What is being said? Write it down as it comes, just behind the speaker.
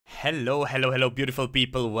Hello, beautiful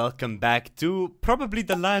people. Welcome back to probably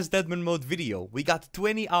the last Deadman mode video. We got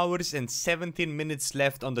 20 hours and 17 minutes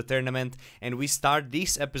left on the tournament, and we start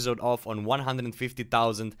this episode off on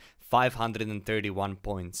 150,531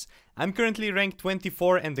 points. I'm currently ranked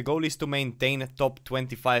 24 and the goal is to maintain top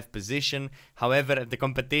 25 position. However, the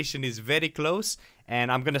competition is very close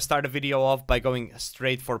and I'm gonna start a video off by going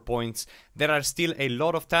straight for points. There are still a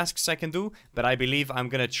lot of tasks I can do, but I believe I'm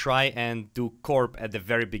gonna try and do Corp at the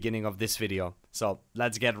very beginning of this video. So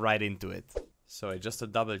let's get right into it. So just a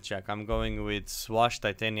double check, I'm going with Swash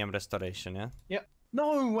Titanium Restoration, yeah? Yep.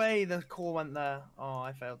 No way the core went there. Oh,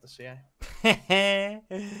 I failed the CA.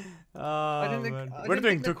 We're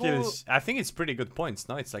doing 2 kills. I think it's pretty good points,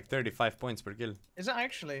 no? It's like 35 points per kill. Is it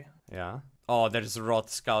actually? Yeah. Oh, there's Rot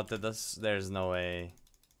scouted us. There's no way.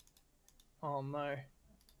 Oh no.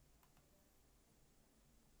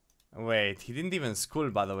 Wait, he didn't even school,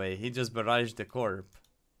 by the way. He just barraged the corp.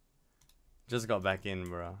 Just go back in,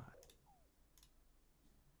 bro.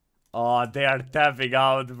 Oh, they are tapping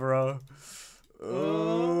out, bro.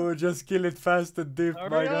 Oh, just kill it fast and deep,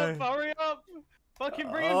 my guy. Hurry up! Fucking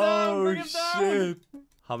bring him down! Bring him down! Shit!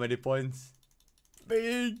 How many points?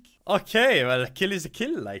 Big! Okay, well, a kill is a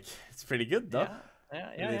kill, like, it's pretty good, though.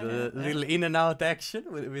 Little in and out action,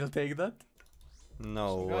 we'll take that.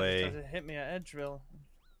 No way. Just hit me at Edgeville.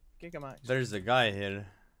 Gigamax. There's a guy here.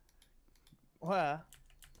 Where?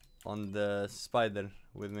 On the spider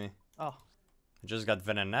with me. Oh. I just got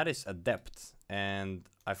Venenaris Adept, and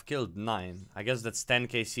I've killed 9. I guess that's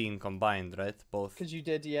 10k scene combined, right? Both. Because you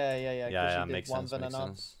did, yeah. Yeah, makes sense.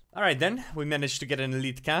 Alright then, we managed to get an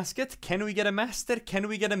elite casket. Can we get a master? Can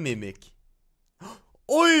we get a mimic?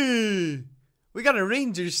 Oi! We got a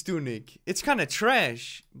ranger's tunic. It's kind of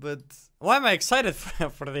trash, but why am I excited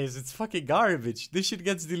for this? It's fucking garbage. This shit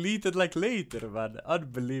gets deleted like later, man.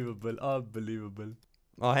 Unbelievable, unbelievable.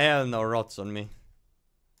 Oh hell no, rots on me.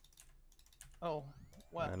 Oh,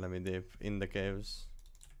 what? Let me dip in the caves.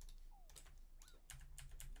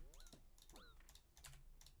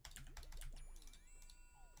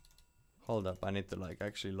 Hold up, I need to like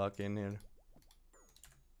actually lock in here.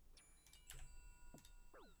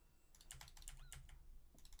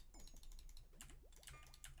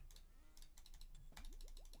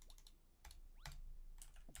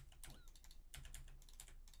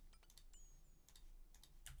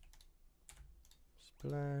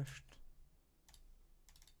 Splashed.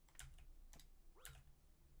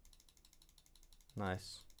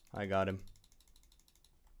 Nice. I got him.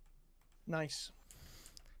 Nice.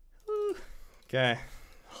 Okay.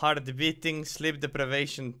 Heart beating, sleep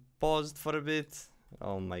deprivation paused for a bit.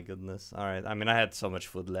 Oh my goodness. Alright, I mean I had so much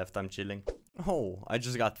food left, I'm chilling. Oh, I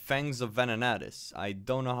just got Fangs of Venenaris. I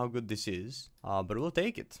don't know how good this is, but we'll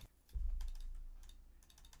take it.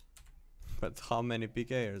 But how many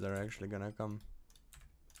PKers are actually gonna come?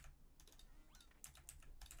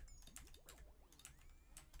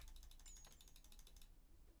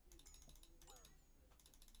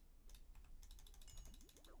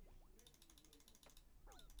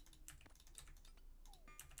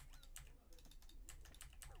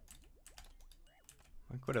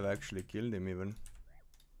 I could have actually killed him even.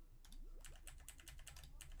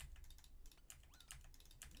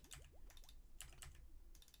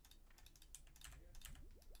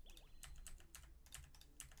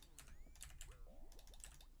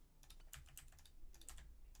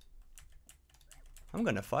 I'm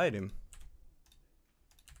gonna fight him.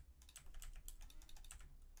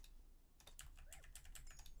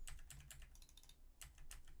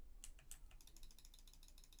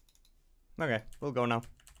 Okay, we'll go now.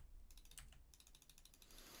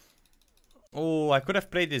 Oh, I could have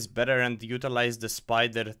played this better and utilized the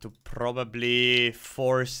spider to probably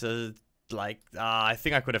force I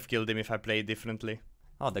think I could have killed him if I played differently.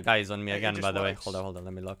 Oh, the guy is on me again, by the way. Hold on,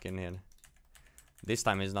 let me lock in here. This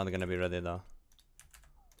time he's not gonna be ready though.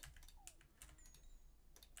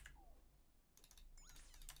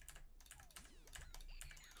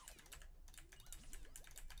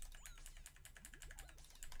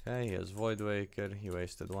 Okay, he has Void Waker, he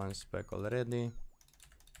wasted 1 spec already.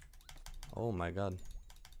 Oh my god.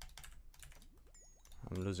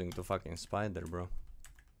 I'm losing to fucking spider, bro.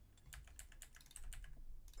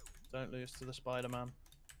 Don't lose to the Spider-Man.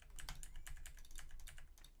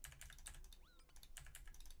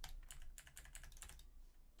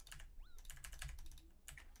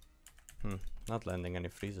 Not landing any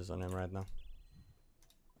freezes on him right now.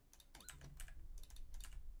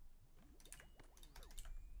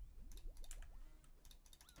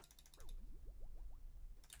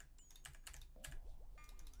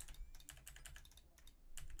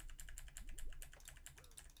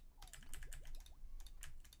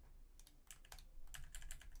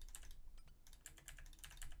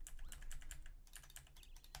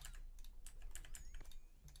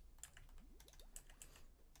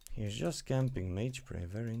 He's just camping mage prey,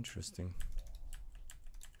 very interesting.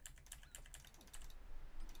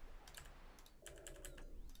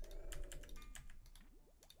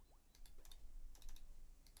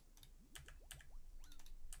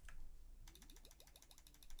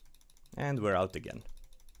 And we're out again.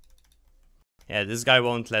 Yeah, this guy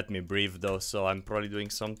won't let me breathe though, so I'm probably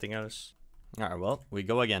doing something else. Alright, well, we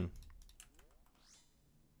go again.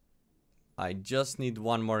 I just need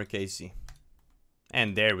one more Casey.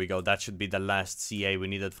 And there we go, that should be the last CA we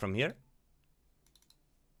needed from here.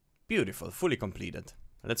 Beautiful, fully completed.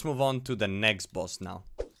 Let's move on to the next boss now.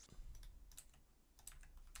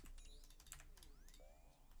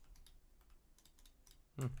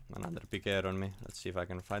 Another PKR on me. Let's see if I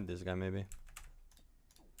can fight this guy maybe.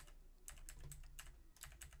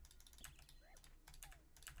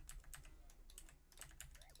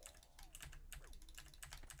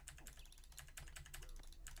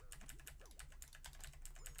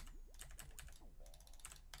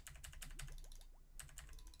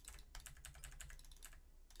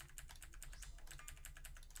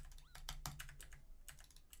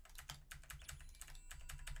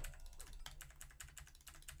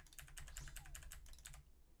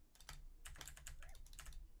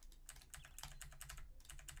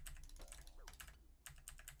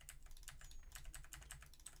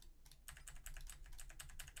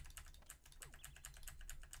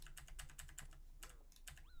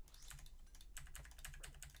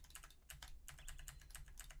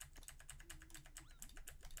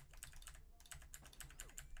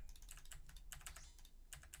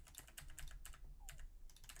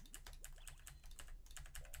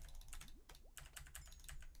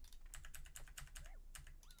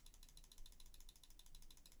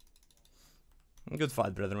 Good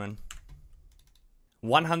fight, brethren.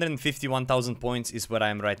 151,000 points is where I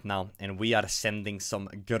am right now, and we are sending some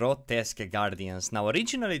grotesque guardians. Now,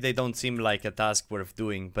 originally they don't seem like a task worth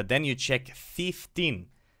doing, but then you check 15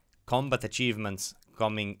 combat achievements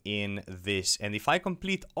coming in this, and if I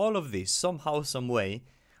complete all of this somehow, some way,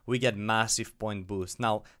 we get massive point boost.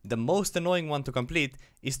 Now, the most annoying one to complete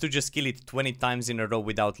is to just kill it 20 times in a row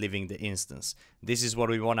without leaving the instance. This is what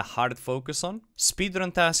we want to hard focus on.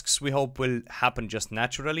 Speedrun tasks we hope will happen just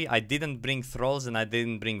naturally. I didn't bring Thralls and I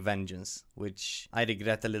didn't bring Vengeance, which I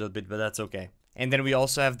regret a little bit, but that's okay. And then we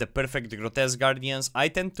also have the perfect grotesque guardians. I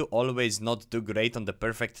tend to always not do great on the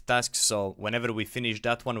perfect tasks, so whenever we finish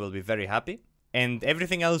that one, we'll be very happy. And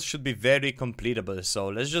everything else should be very completable, so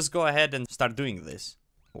let's just go ahead and start doing this.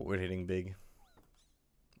 Oh, we're hitting big.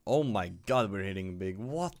 Oh my god, we're hitting big.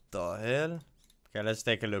 What the hell? Okay, let's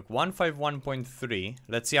take a look. 151.3.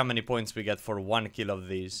 Let's see how many points we get for one kill of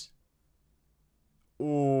these.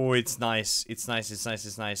 Oh, it's nice. It's nice, it's nice,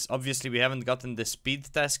 it's nice. Obviously, we haven't gotten the speed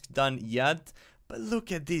task done yet. But look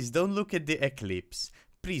at this. Don't look at the Eclipse.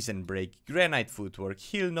 Prison Break. Granite Footwork.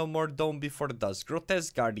 Heal No More Dome Before Dusk.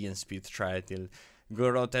 Grotesque Guardian Speed Trial.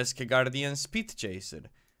 Grotesque Guardian Speed Chaser.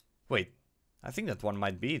 Wait. I think that one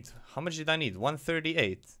might be it. How much did I need?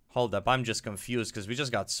 138. Hold up, I'm just confused because we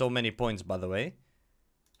just got so many points, by the way.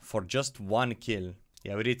 For just one kill.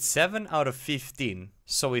 Yeah, we did 7 out of 15.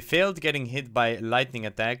 So we failed getting hit by lightning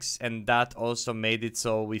attacks, and that also made it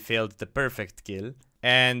so we failed the perfect kill.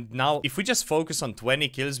 And now, if we just focus on 20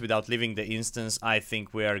 kills without leaving the instance, I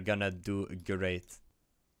think we are gonna do great.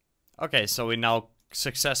 Okay, so we now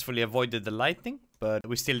successfully avoided the lightning, but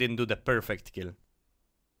we still didn't do the perfect kill.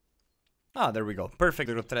 Ah, there we go. Perfect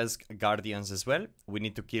grotesque guardians as well. We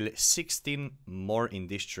need to kill 16 more in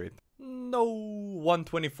this trip. No,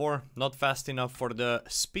 124. Not fast enough for the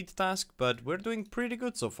speed task, but we're doing pretty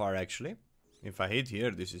good so far, actually. If I hit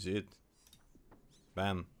here, this is it.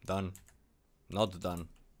 Bam, done. Not done.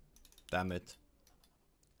 Damn it.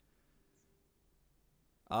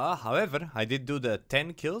 However, I did do the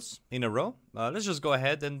 10 kills in a row. Let's just go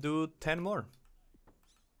ahead and do 10 more.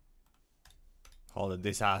 Hold it,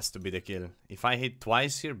 this has to be the kill. If I hit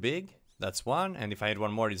twice here big, that's one. And if I hit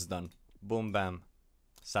one more, it's done. Boom, bam.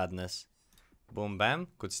 Sadness. Boom, bam.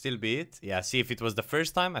 Could still be it. Yeah, see, if it was the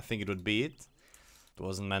first time, I think it would be it. It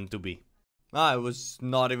wasn't meant to be. I was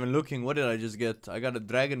not even looking. What did I just get? I got a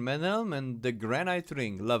Dragon Helm and the Granite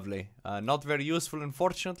Ring. Lovely. Not very useful,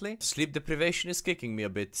 unfortunately. Sleep deprivation is kicking me a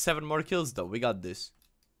bit. 7 more kills, though. We got this.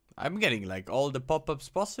 I'm getting like all the pop-ups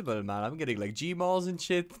possible, man. I'm getting like Gmalls and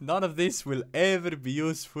shit. None of this will ever be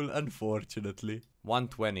useful, unfortunately.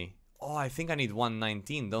 120. Oh, I think I need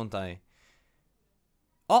 119, don't I?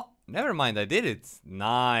 Oh, never mind, I did it.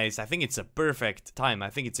 Nice. I think it's a perfect time. I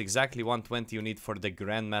think it's exactly 120 you need for the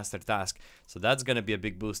Grandmaster task. So that's gonna be a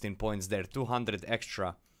big boost in points there. 200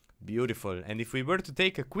 extra. Beautiful. And if we were to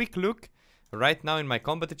take a quick look right now in my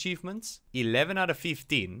combat achievements. 11 out of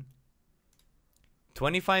 15.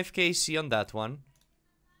 25 KC on that one.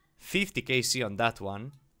 50 KC on that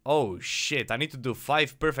one. Oh shit, I need to do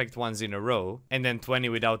 5 perfect ones in a row. And then 20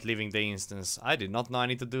 without leaving the instance. I did not know I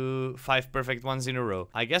need to do 5 perfect ones in a row.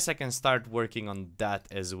 I guess I can start working on that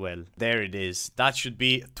as well. There it is. That should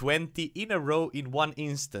be 20 in a row in one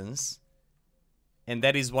instance. And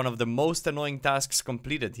that is one of the most annoying tasks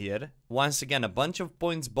completed here. Once again, a bunch of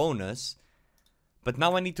points bonus. But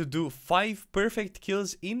now I need to do 5 perfect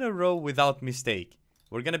kills in a row without mistake.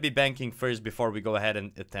 We're gonna be banking first before we go ahead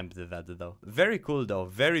and attempt that though. Very cool though,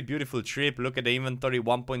 very beautiful trip. Look at the inventory,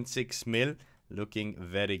 1.6 mil. Looking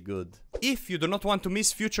very good. If you do not want to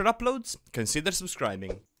miss future uploads, consider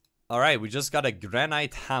subscribing. Alright, we just got a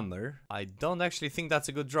granite hammer. I don't actually think that's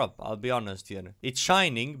a good drop, I'll be honest here. It's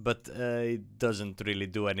shining, but it doesn't really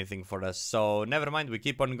do anything for us. So never mind, we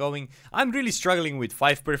keep on going. I'm really struggling with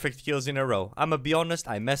 5 perfect kills in a row. I'ma be honest,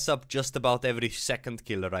 I mess up just about every second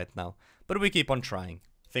kill right now. But we keep on trying.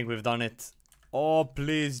 Think we've done it. Oh,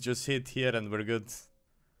 please just hit here and we're good.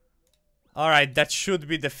 Alright, that should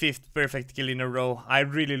be the 5th perfect kill in a row. I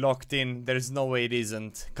really locked in. There's no way it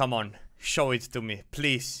isn't. Come on, show it to me,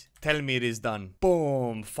 please. Tell me it is done.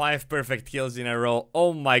 Boom, 5 perfect kills in a row.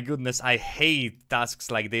 Oh my goodness, I hate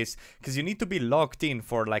tasks like this. Because you need to be locked in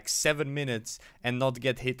for like 7 minutes and not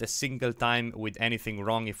get hit a single time with anything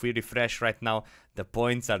wrong. If we refresh right now, the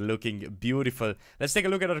points are looking beautiful. Let's take a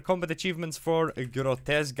look at our combat achievements for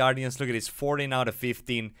Grotesque Guardians. Look at this, 14 out of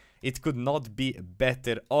 15. It could not be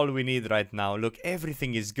better. All we need right now, look,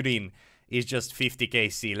 everything is green. It's just 50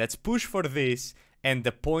 KC. Let's push for this and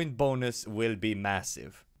the point bonus will be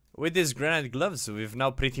massive. With these granite gloves, we've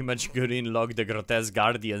now pretty much green locked the Grotesque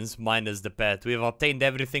Guardians minus the pet. We've obtained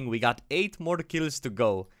everything. We got 8 more kills to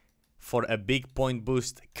go for a big point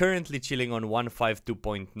boost. Currently chilling on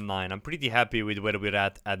 152.9. I'm pretty happy with where we're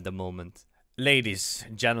at the moment. Ladies,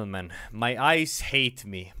 gentlemen, my eyes hate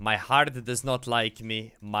me. My heart does not like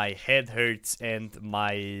me. My head hurts and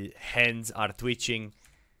my hands are twitching.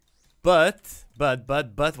 But,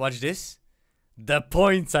 watch this. The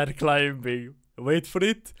points are climbing. Wait for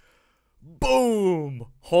it. Boom!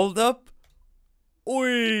 Hold up.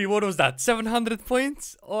 Oi, what was that? 700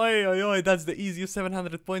 points? Oi, oi, oi, that's the easiest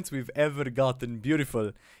 700 points we've ever gotten.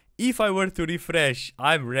 Beautiful. If I were to refresh,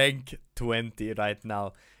 I'm rank 20 right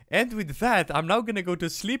now. And with that, I'm now gonna go to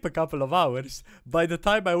sleep a couple of hours. By the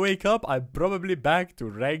time I wake up, I'm probably back to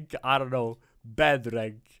rank, I don't know, bad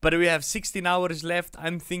rank. But we have 16 hours left.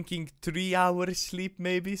 I'm thinking 3 hours sleep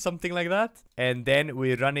maybe, something like that. And then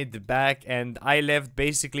we run it back and I left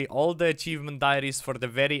basically all the achievement diaries for the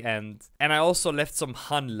very end. And I also left some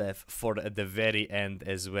hun left for the very end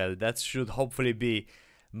as well. That should hopefully be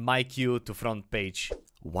my queue to front page.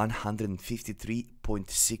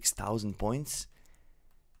 153.6 thousand points.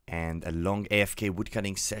 And a long AFK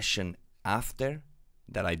woodcutting session after.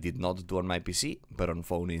 That I did not do on my PC, but on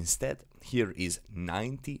phone instead. Here is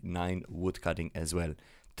 99 woodcutting as well.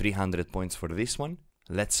 300 points for this one.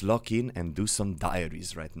 Let's lock in and do some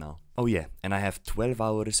diaries right now. Oh yeah, and I have 12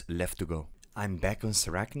 hours left to go. I'm back on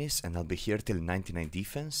Sarachnis and I'll be here till 99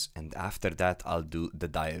 defense. And after that, I'll do the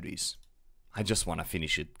diaries. I just want to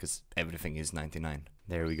finish it because everything is 99.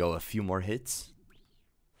 There we go, a few more hits.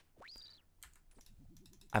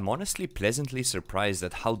 I'm honestly pleasantly surprised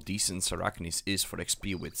at how decent Sarachnis is for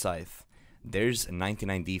XP with Scythe. There's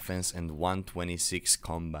 99 defense and 126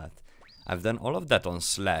 combat. I've done all of that on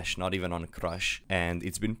Slash, not even on Crush, and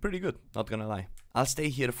it's been pretty good, not gonna lie. I'll stay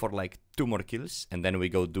here for like 2 more kills, and then we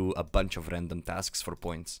go do a bunch of random tasks for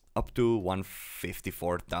points. Up to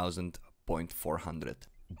 154,400.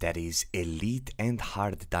 That is Elite and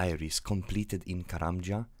Hard Diaries completed in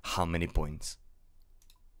Karamja. How many points?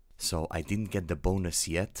 So I didn't get the bonus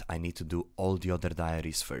yet, I need to do all the other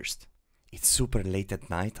diaries first. It's super late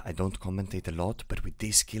at night, I don't commentate a lot, but with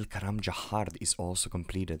this skill Karamja Hard is also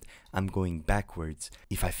completed. I'm going backwards.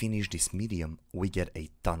 If I finish this medium, we get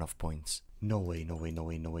a ton of points. No way, no way, no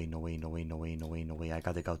way, no way, no way, no way, no way, no way, no way, I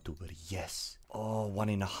got a Gautuber, yes. Oh, 1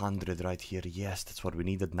 in 100 right here, yes, that's what we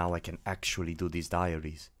needed, now I can actually do these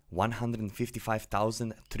diaries.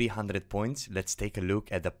 155,300 points, let's take a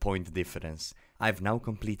look at the point difference. I've now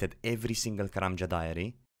completed every single Karamja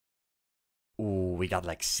diary. Ooh, we got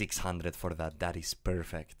like 600 for that, that is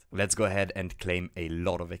perfect. Let's go ahead and claim a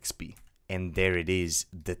lot of XP. And there it is,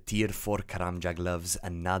 the tier 4 Karamja gloves,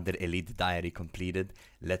 another elite diary completed.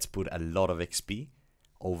 Let's put a lot of XP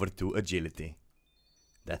over to agility.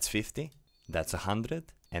 That's 50, that's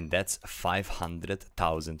 100, and that's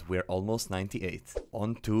 500,000. We're almost 98.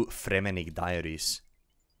 On to Fremennik diaries.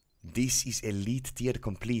 This is elite tier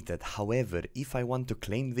completed. However, if I want to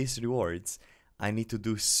claim these rewards, I need to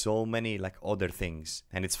do so many like other things.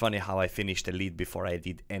 And it's funny how I finished elite before I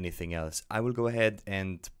did anything else. I will go ahead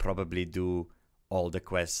and probably do all the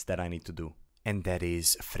quests that I need to do. And that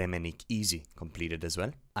is Fremennik Easy completed as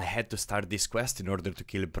well. I had to start this quest in order to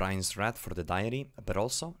kill Brian's rat for the diary, but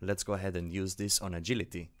also let's go ahead and use this on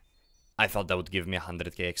agility. I thought that would give me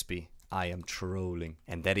 100k XP. I am trolling.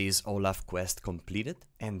 And that is Olaf quest completed.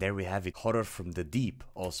 And there we have it. Horror from the Deep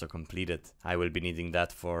also completed. I will be needing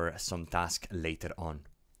that for some task later on.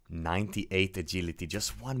 98 agility,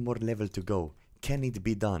 just one more level to go. Can it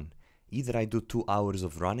be done? Either I do 2 hours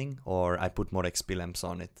of running or I put more XP lamps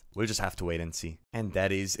on it. We'll just have to wait and see. And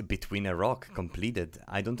that is Between a Rock completed.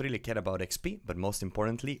 I don't really care about XP, but most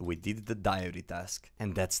importantly, we did the diary task.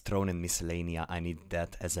 And that's Throne and Miscellanea. I need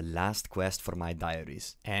that as a last quest for my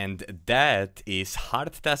diaries. And that is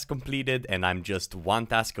hard task completed, and I'm just one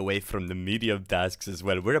task away from the medium tasks as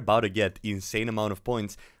well. We're about to get insane amount of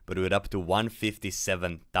points, but we're up to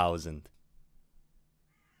 157,000.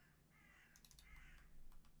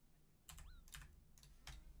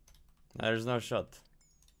 There's no shot.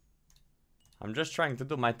 I'm just trying to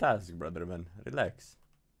do my task, brother man. Relax.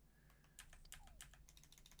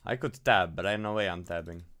 I could tab, but I no way I'm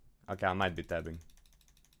tabbing. Okay, I might be tabbing.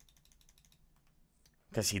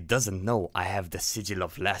 Because he doesn't know I have the sigil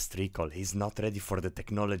of last recall. He's not ready for the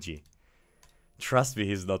technology. Trust me,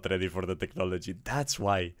 he's not ready for the technology. That's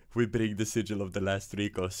why we bring the sigil of the last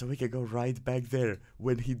recall, so we can go right back there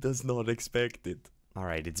when he does not expect it.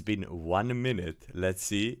 Alright, it's been 1 minute. Let's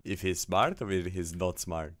see if he's smart or if he's not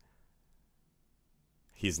smart.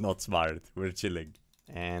 He's not smart. We're chilling.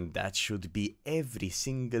 And that should be every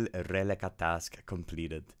single Relica task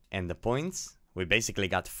completed. And the points? We basically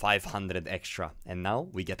got 500 extra. And now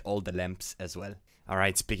we get all the lamps as well.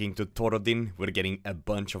 Alright, speaking to Torodin, we're getting a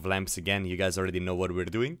bunch of lamps again. You guys already know what we're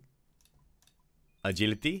doing.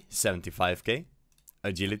 Agility, 75k.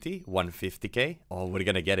 Agility, 150k. Oh, we're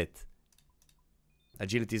gonna get it.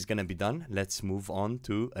 Agility is gonna be done. Let's move on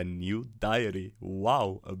to a new diary.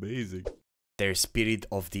 Wow, amazing. Their Spirit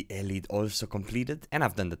of the Elite also completed, and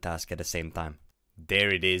I've done the task at the same time.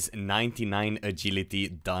 There it is, 99 agility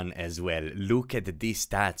done as well. Look at these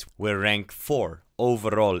stats. We're rank 4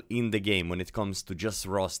 overall in the game when it comes to just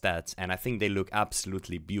raw stats, and I think they look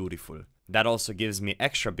absolutely beautiful. That also gives me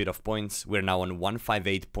extra bit of points. We're now on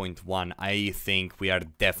 158.1. I think we are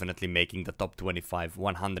definitely making the top 25,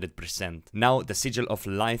 100%. Now the Sigil of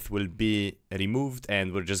Life will be removed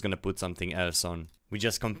and we're just gonna put something else on. We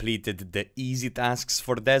just completed the easy tasks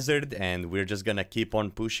for Desert and we're just gonna keep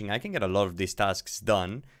on pushing. I can get a lot of these tasks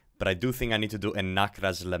done, but I do think I need to do a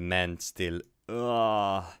Nakra's Lament still.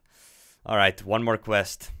 Alright, one more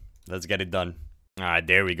quest. Let's get it done. Alright,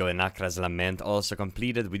 there we go, Nakra's Lament also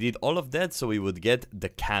completed. We did all of that so we would get the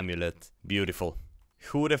Camulet. Beautiful.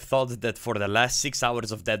 Who would have thought that for the last 6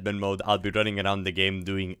 hours of Deadman mode I'll be running around the game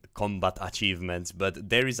doing combat achievements, but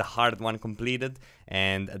there is a hard one completed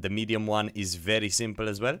and the medium one is very simple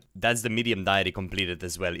as well. That's the medium diary completed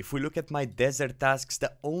as well. If we look at my desert tasks,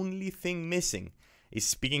 the only thing missing is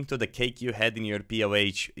speaking to the cake you had in your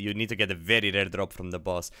POH. You need to get a very rare drop from the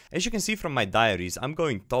boss. As you can see from my diaries, I'm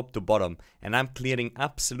going top to bottom and I'm clearing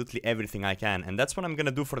absolutely everything I can, and that's what I'm gonna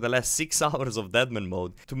do for the last 6 hours of Deadman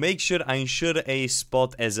mode to make sure I ensure a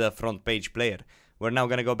spot as a front page player. We're now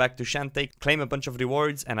gonna go back to Shantae, claim a bunch of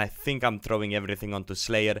rewards, and I think I'm throwing everything onto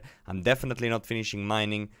Slayer. I'm definitely not finishing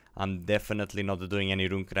mining. I'm definitely not doing any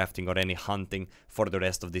rune crafting or any hunting for the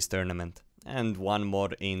rest of this tournament. And one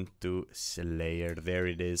more into Slayer. There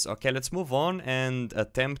it is. Okay, let's move on and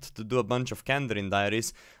attempt to do a bunch of Kandarin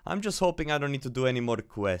diaries. I'm just hoping I don't need to do any more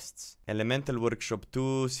quests. Elemental Workshop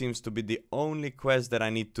 2 seems to be the only quest that I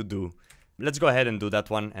need to do. Let's go ahead and do that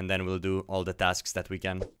one, and then we'll do all the tasks that we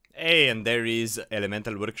can. Hey, and there is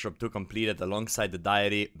Elemental Workshop 2 completed alongside the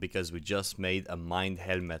diary because we just made a Mind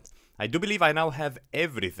Helmet. I do believe I now have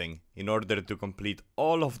everything in order to complete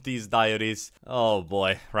all of these diaries. Oh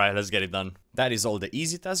boy, right, let's get it done. That is all the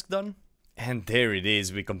easy task done. And there it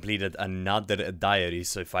is, we completed another diary.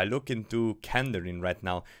 So if I look into Kandarin right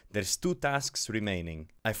now, there's 2 tasks remaining.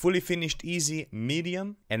 I fully finished easy,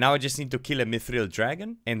 medium, and now I just need to kill a Mithril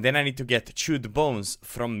Dragon. And then I need to get chewed bones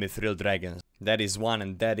from Mithril Dragons. That is 1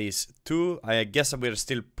 and that is 2. I guess we're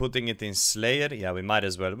still putting it in Slayer. Yeah, we might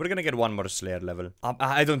as well. We're gonna get 1 more Slayer level.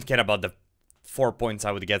 I don't care about the 4 points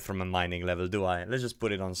I would get from a mining level, do I? Let's just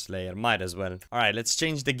put it on Slayer, might as well. Alright, let's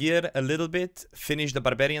change the gear a little bit, finish the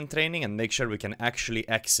Barbarian training, and make sure we can actually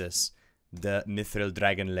access the Mithril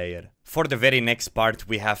Dragon layer. For the very next part,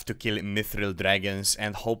 we have to kill Mithril Dragons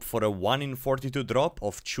and hope for a 1 in 42 drop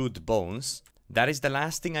of chewed bones. That is the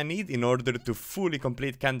last thing I need in order to fully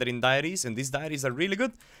complete Kandarin diaries, and these diaries are really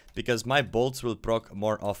good because my bolts will proc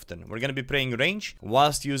more often. We're gonna be playing range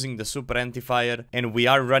whilst using the super anti-fire, and we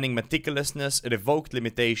are running meticulousness, revoked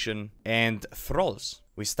limitation, and thralls.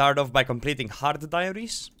 We start off by completing hard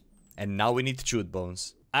diaries, and now we need chewed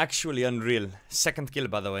bones. Actually unreal. Second kill,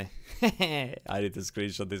 by the way. I need to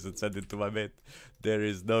screenshot this and send it to my mate. There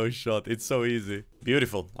is no shot. It's so easy.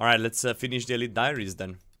 Beautiful. Alright, let's finish the elite diaries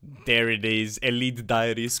then. There it is. Elite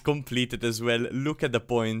diaries completed as well. Look at the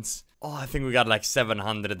points. Oh, I think we got like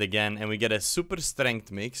 700 again. And we get a super strength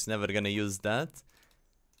mix. Never gonna use that.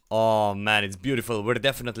 Oh man, it's beautiful. We're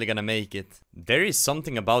definitely gonna make it. There is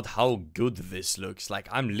something about how good this looks. Like,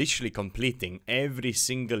 I'm literally completing every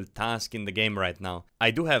single task in the game right now.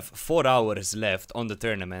 I do have 4 hours left on the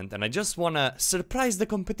tournament, and I just wanna surprise the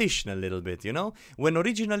competition a little bit, you know? When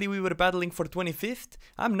originally we were battling for 25th,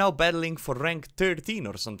 I'm now battling for rank 13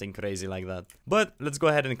 or something crazy like that. But let's go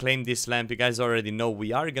ahead and claim this lamp. You guys already know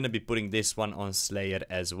we are gonna be putting this one on Slayer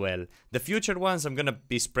as well. The future ones I'm gonna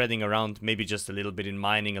be spreading around, maybe just a little bit in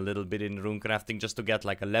mining, a little bit in runecrafting, just to get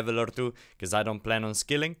like a level or two, because I don't plan on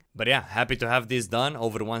skilling. But yeah, happy to have this done,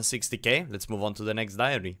 over 160k. Let's move on to the next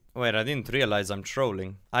diary. Wait, I didn't realize I'm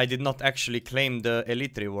trolling. I did not actually claim the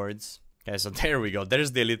elite rewards. Okay, so there we go.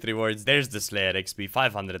 There's the elite rewards. There's the Slayer XP,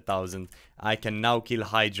 500,000. I can now kill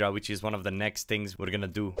Hydra, which is one of the next things we're gonna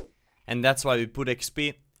do. And that's why we put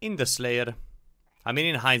XP in the Slayer. I mean,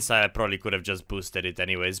 in hindsight, I probably could have just boosted it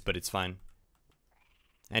anyways, but it's fine.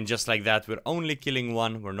 And just like that, we're only killing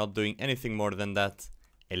one. We're not doing anything more than that.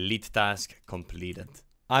 Elite task completed.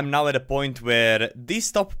 I'm now at a point where this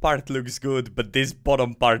top part looks good, but this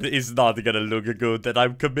bottom part is not gonna look good, and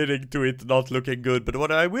I'm committing to it not looking good. But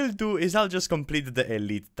what I will do is I'll just complete the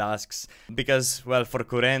elite tasks, because, well, for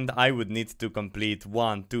Kurend, I would need to complete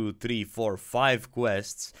 1, 2, 3, 4, 5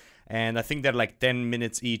 quests, and I think they're like 10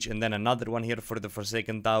 minutes each, and then another one here for the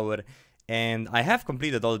Forsaken Tower. And I have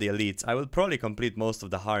completed all the elites. I will probably complete most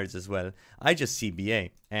of the hards as well. I just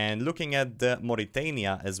CBA. And looking at the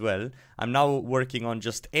Mauritania as well, I'm now working on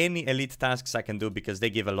just any elite tasks I can do because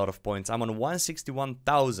they give a lot of points. I'm on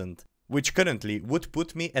 161,000, which currently would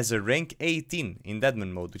put me as a rank 18 in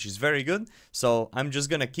Deadman mode, which is very good. So I'm just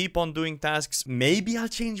gonna keep on doing tasks. Maybe I'll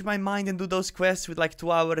change my mind and do those quests with like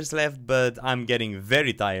 2 hours left, but I'm getting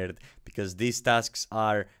very tired because these tasks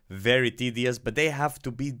are very tedious, but they have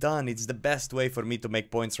to be done. It's the best way for me to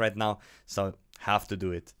make points right now, so have to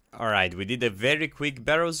do it. Alright, we did a very quick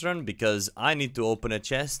barrows run because I need to open a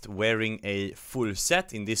chest wearing a full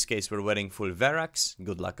set. In this case, we're wearing full Verax.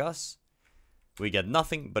 Good luck us. We get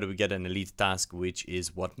nothing, but we get an elite task, which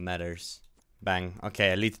is what matters. Bang.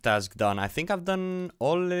 Okay, elite task done. I think I've done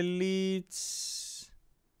all elites.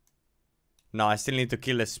 No, I still need to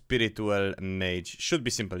kill a spiritual mage. Should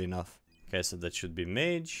be simple enough. Okay, so that should be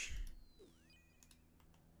mage.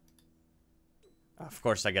 Of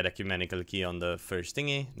course, I get a ecumenical key on the first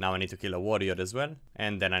thingy. Now I need to kill a warrior as well.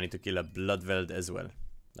 And then I need to kill a bloodveld as well.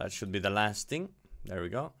 That should be the last thing. There we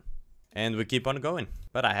go. And we keep on going.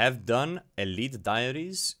 But I have done elite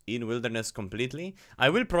diaries in wilderness completely. I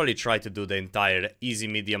will probably try to do the entire easy,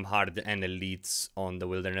 medium, hard, and elites on the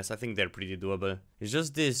wilderness. I think they're pretty doable. It's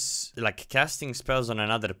just this, like, casting spells on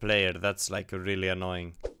another player. That's, like, really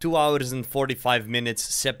annoying. 2 hours and 45 minutes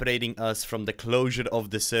separating us from the closure of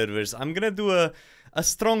the servers. I'm gonna do a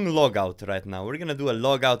strong logout right now. We're gonna do a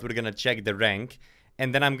logout. We're gonna check the rank.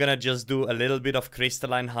 And then I'm gonna just do a little bit of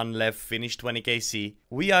Crystalline Hunlef, finish 20kc.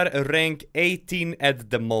 We are rank 18 at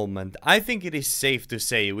the moment. I think it is safe to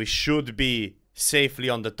say we should be safely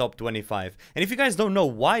on the top 25. And if you guys don't know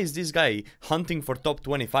why is this guy hunting for top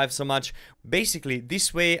 25 so much, basically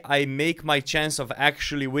this way I make my chance of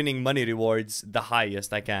actually winning money rewards the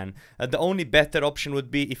highest I can. The only better option would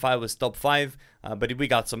be if I was top 5, but we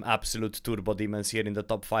got some absolute turbo demons here in the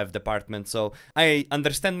top 5 department, so I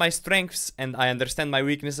understand my strengths and I understand my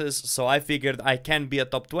weaknesses, so I figured I can be a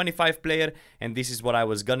top 25 player, and this is what I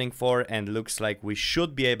was gunning for, and looks like we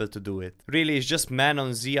should be able to do it. Really, it's just man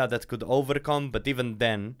on Zia that could overcome, but even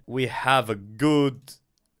then, we have a good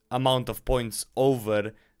amount of points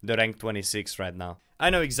over the rank 26 right now. I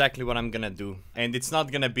know exactly what I'm gonna do, and it's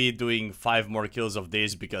not gonna be doing 5 more kills of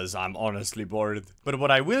this because I'm honestly bored. But what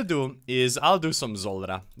I will do is I'll do some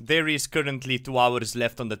Zolra. There is currently 2 hours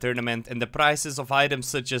left on the tournament, and the prices of items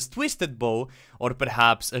such as Twisted Bow or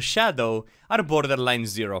perhaps a Shadow are borderline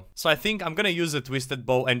 0. So I think I'm gonna use a Twisted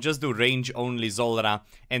Bow and just do range only Zolra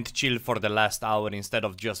and chill for the last hour instead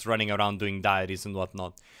of just running around doing diaries and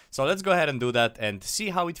whatnot. So let's go ahead and do that and see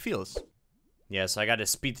how it feels. Yeah, so I got a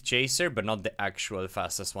speed chaser, but not the actual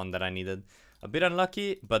fastest one that I needed. A bit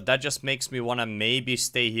unlucky, but that just makes me wanna maybe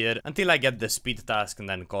stay here until I get the speed task and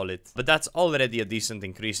then call it. But that's already a decent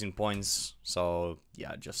increase in points, so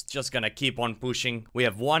yeah, just gonna keep on pushing. We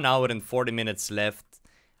have 1 hour and 40 minutes left.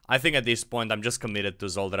 I think at this point I'm just committed to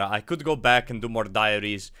Zoldra. I could go back and do more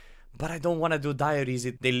diaries, but I don't want to do diaries.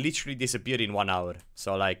 They literally disappear in 1 hour.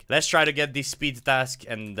 So like, let's try to get this speed task,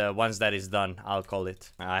 and once that is done, I'll call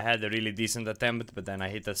it. I had a really decent attempt, but then I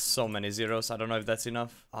hit so many zeros. I don't know if that's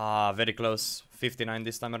enough. Very close. 59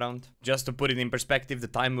 this time around. Just to put it in perspective, the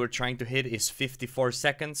time we're trying to hit is 54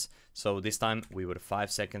 seconds. So this time we were 5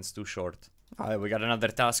 seconds too short. Alright, we got another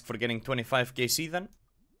task for getting 25 KC then.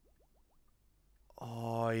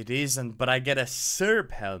 Oh, it isn't, but I get a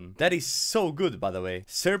Serp Helm. That is so good, by the way.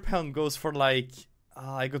 Serp Helm goes for like...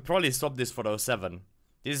 I could probably swap this for 07.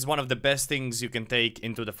 This is one of the best things you can take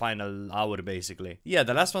into the final hour, basically. Yeah,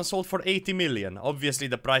 the last one sold for 80 million. Obviously,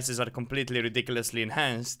 the prices are completely ridiculously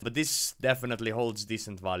enhanced, but this definitely holds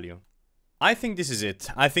decent value. I think this is it.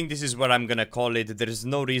 I think this is where I'm gonna call it. There is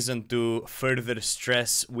no reason to further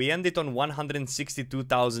stress. We ended on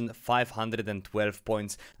 162,512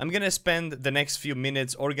 points. I'm gonna spend the next few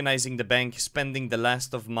minutes organizing the bank, spending the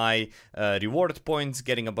last of my reward points,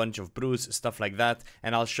 getting a bunch of brews, stuff like that,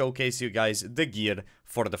 and I'll showcase you guys the gear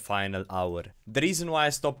for the final hour. The reason why I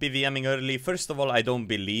stopped PVMing early, first of all, I don't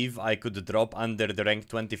believe I could drop under the rank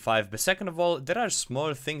 25, but second of all, there are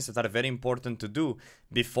small things that are very important to do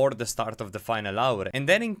before the start of the final hour, and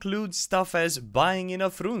that includes stuff as buying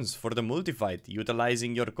enough runes for the multi-fight,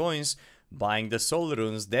 utilizing your coins, buying the soul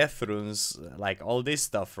runes, death runes, like all this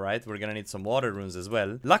stuff, right? We're gonna need some water runes as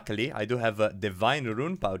well. Luckily, I do have a divine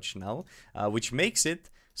rune pouch now, which makes it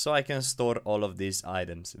so I can store all of these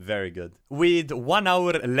items. Very good. With 1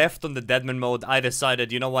 hour left on the Deadman mode, I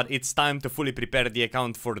decided, you know what, it's time to fully prepare the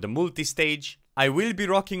account for the multi-stage. I will be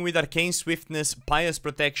rocking with Arcane Swiftness, Pious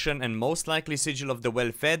Protection, and most likely Sigil of the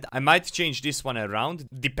Well-Fed. I might change this one around,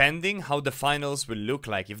 depending how the finals will look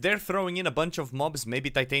like. If they're throwing in a bunch of mobs, maybe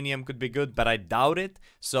Titanium could be good, but I doubt it.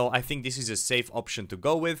 So I think this is a safe option to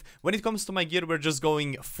go with. When it comes to my gear, we're just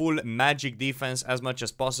going full magic defense as much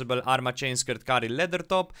as possible. Arma Chain Skirt Kari Leather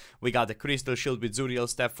Top. We got a Crystal Shield with Zuriel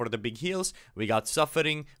Staff for the big heals. We got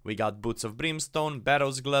Suffering. We got Boots of Brimstone,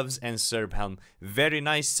 Barrow's Gloves, and Serp Helm. Very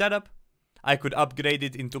nice setup. I could upgrade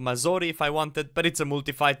it into Mazori if I wanted, but it's a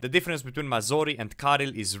multi-fight. The difference between Mazori and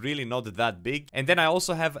Karil is really not that big. And then I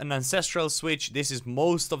also have an Ancestral switch. This is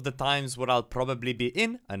most of the times where I'll probably be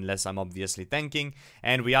in, unless I'm obviously tanking.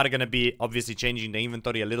 And we are gonna be obviously changing the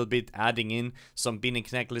inventory a little bit, adding in some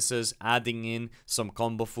Phoenix necklaces, adding in some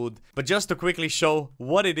combo food. But just to quickly show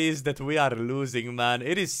what it is that we are losing, man,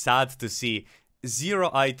 it is sad to see. 0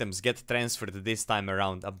 items get transferred this time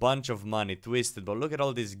around, a bunch of money twisted, but look at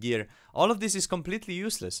all this gear. All of this is completely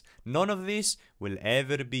useless. None of this will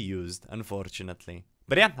ever be used, unfortunately.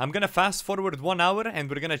 But yeah, I'm gonna fast forward 1 hour and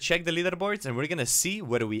we're gonna check the leaderboards and we're gonna see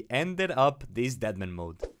where we ended up this Deadman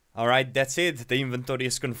mode. Alright, that's it. The inventory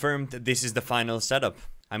is confirmed. This is the final setup.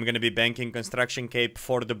 I'm gonna be banking Construction Cape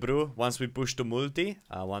for the brew once we push to multi.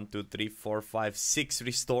 1, 2, 3, 4, 5, 6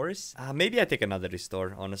 restores. Maybe I take another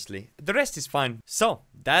restore, honestly. The rest is fine. So,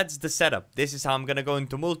 that's the setup. This is how I'm gonna go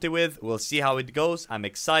into multi with. We'll see how it goes. I'm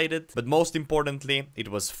excited. But most importantly, it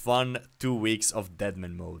was fun 2 weeks of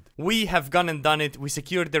Deadman mode. We have gone and done it. We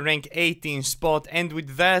secured the rank 18 spot. And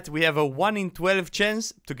with that, we have a 1 in 12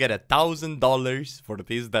 chance to get $1,000 for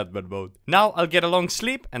this Deadman mode. Now, I'll get a long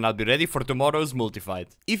sleep and I'll be ready for tomorrow's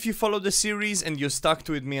multi-fight. If you follow the series and you stuck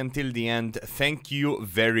with me until the end, thank you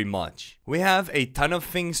very much. We have a ton of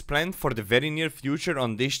things planned for the very near future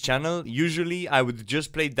on this channel. Usually I would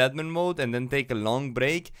just play Deadman mode and then take a long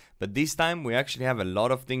break, but this time we actually have a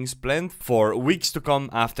lot of things planned for weeks to come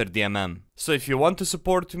after DMM. So if you want to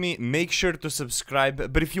support me, make sure to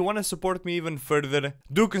subscribe, but if you want to support me even further,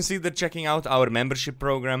 do consider checking out our membership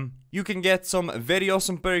program. You can get some very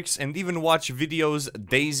awesome perks and even watch videos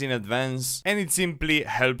days in advance, and it simply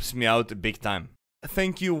helps me out big time.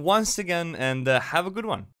 Thank you once again and have a good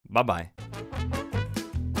one. Bye bye.